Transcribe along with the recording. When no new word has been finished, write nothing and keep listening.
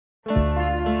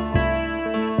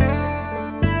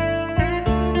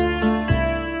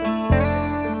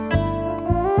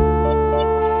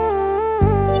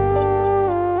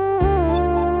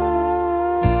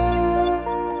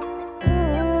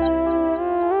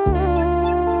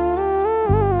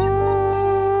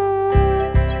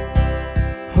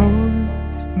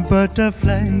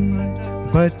Butterfly,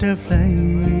 butterfly,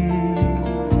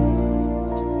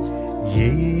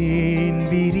 ஏன்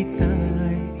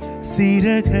விரித்தாய்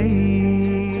சிறகை?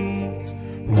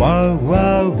 Wow,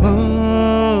 wow,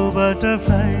 oh,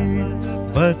 butterfly,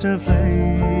 butterfly,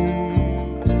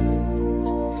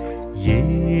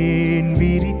 ஏன்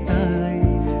விரித்தாய்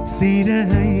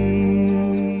சிறகை?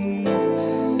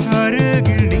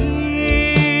 அருகில் நீ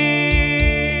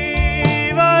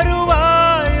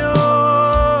வருவாயோ?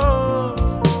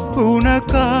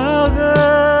 உனக்காக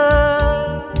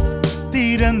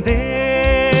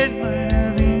திறந்தேன்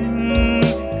மனதின்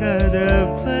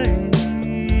கதவை.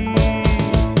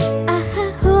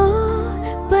 ஆஹோ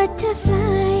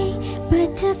butterfly,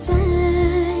 butterfly,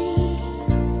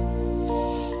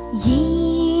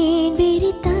 ஏன்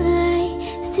விரித்தாய்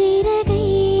சிறகை?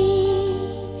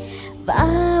 வா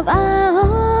வா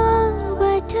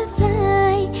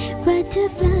butterfly,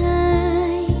 butterfly,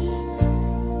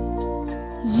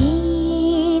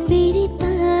 ஏன்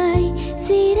விரித்தாய்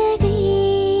சிறகை?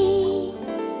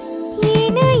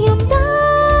 இணையும் தான்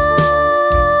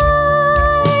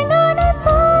உன்னைப்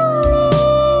போலே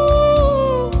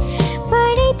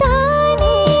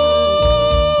படைத்தானே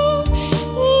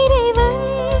இறைவன்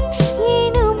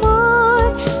எனும்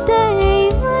ஓர்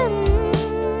தலைவன்.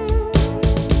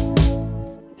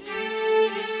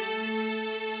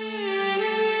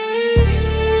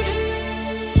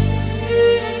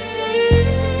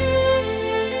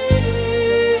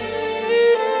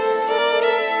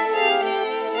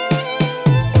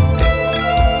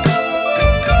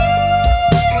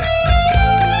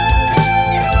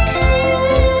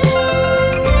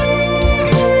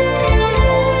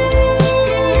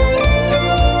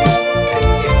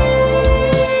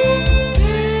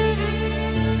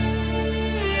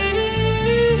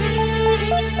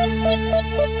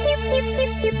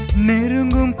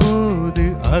 நெருங்கும் போது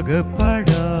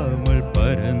அகப்படாமல்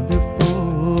பறந்து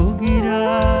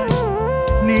போகிறாய்.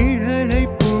 நிழலை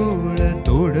போல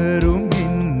தொடரும்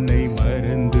என்னை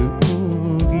மறந்து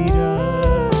போகிறாய்.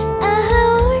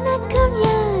 உனக்கும்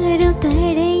யாரும்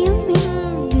தடையும்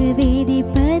இங்கு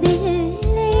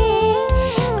விதிப்பதில்லை.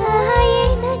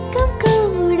 எனக்கும்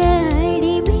கூட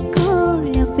அடிமை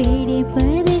கோலம்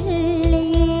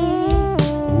பிடிப்பதில்லையே.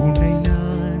 உன்னை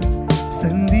நான்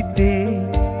சந்தித்தேன்,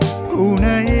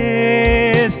 உன்னையே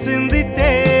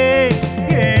சிந்தித்தேன்.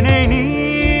 என்னை நீ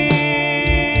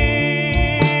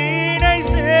இணை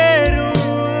சேரும்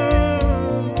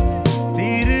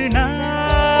திருநாள்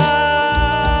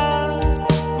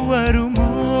வருமோ?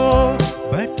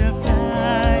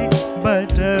 Butterfly,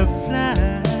 butterfly,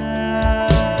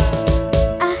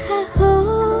 ஆஹோ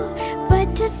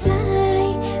butterfly,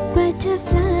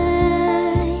 butterfly.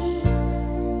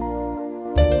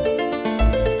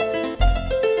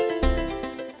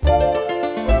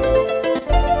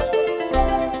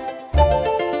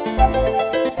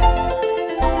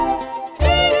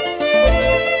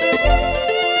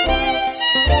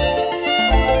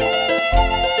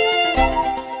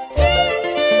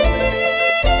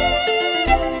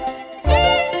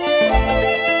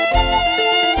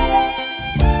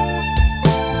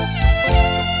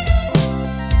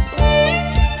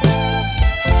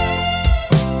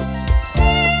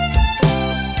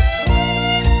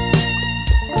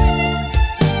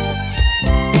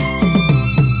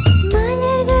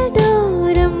 மலர்கள்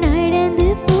தோறும் நடந்து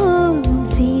போகும்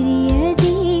சிறிய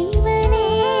ஜீவனே,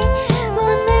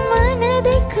 உந்தன்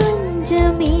மனதை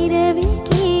கொஞ்சம் இரவில்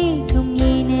கேட்கும்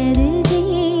எனது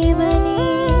ஜீவனே.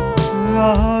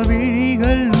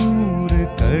 விழிகள் 100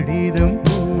 கடிதம்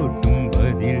போட்டும்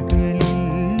பதில்கள்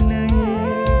இல்லையே.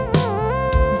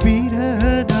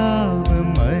 விரதாப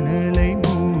மணலை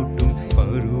மூட்டும்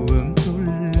பருவம்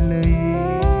சொல்லையே.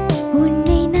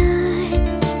 உன்னை நான்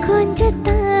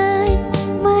கொஞ்சத்தான்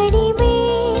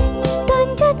மடிமேல்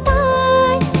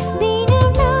துஞ்சத்தான்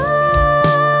தினம் நான்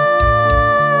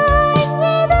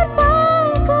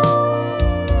எதிர்பார்க்கும்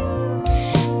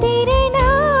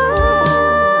திருநாள்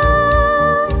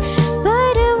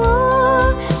வருமோ?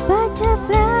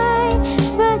 Butterfly,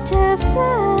 butterfly,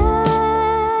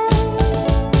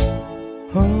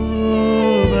 Oh,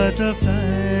 butterfly,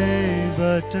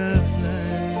 butterfly,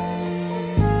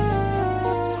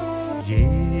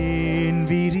 ஏன்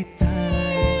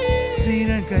விரித்தாய்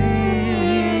சிறகை?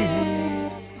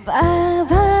 வா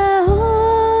வா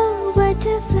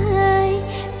butterfly,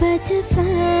 butterfly,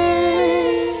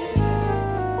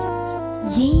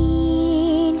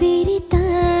 ஏன்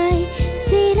விரித்தாய்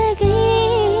சிறகை?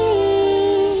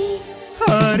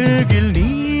 அருகில் நீ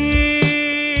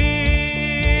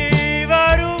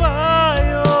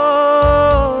வருவாயோ?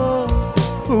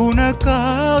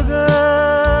 உனக்காக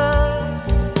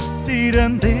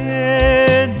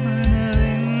திறந்தேன்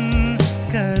மனதின்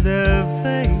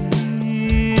கதவை.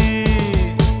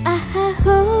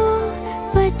 Aho,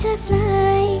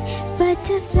 butterfly,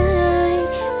 butterfly,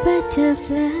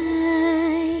 butterfly.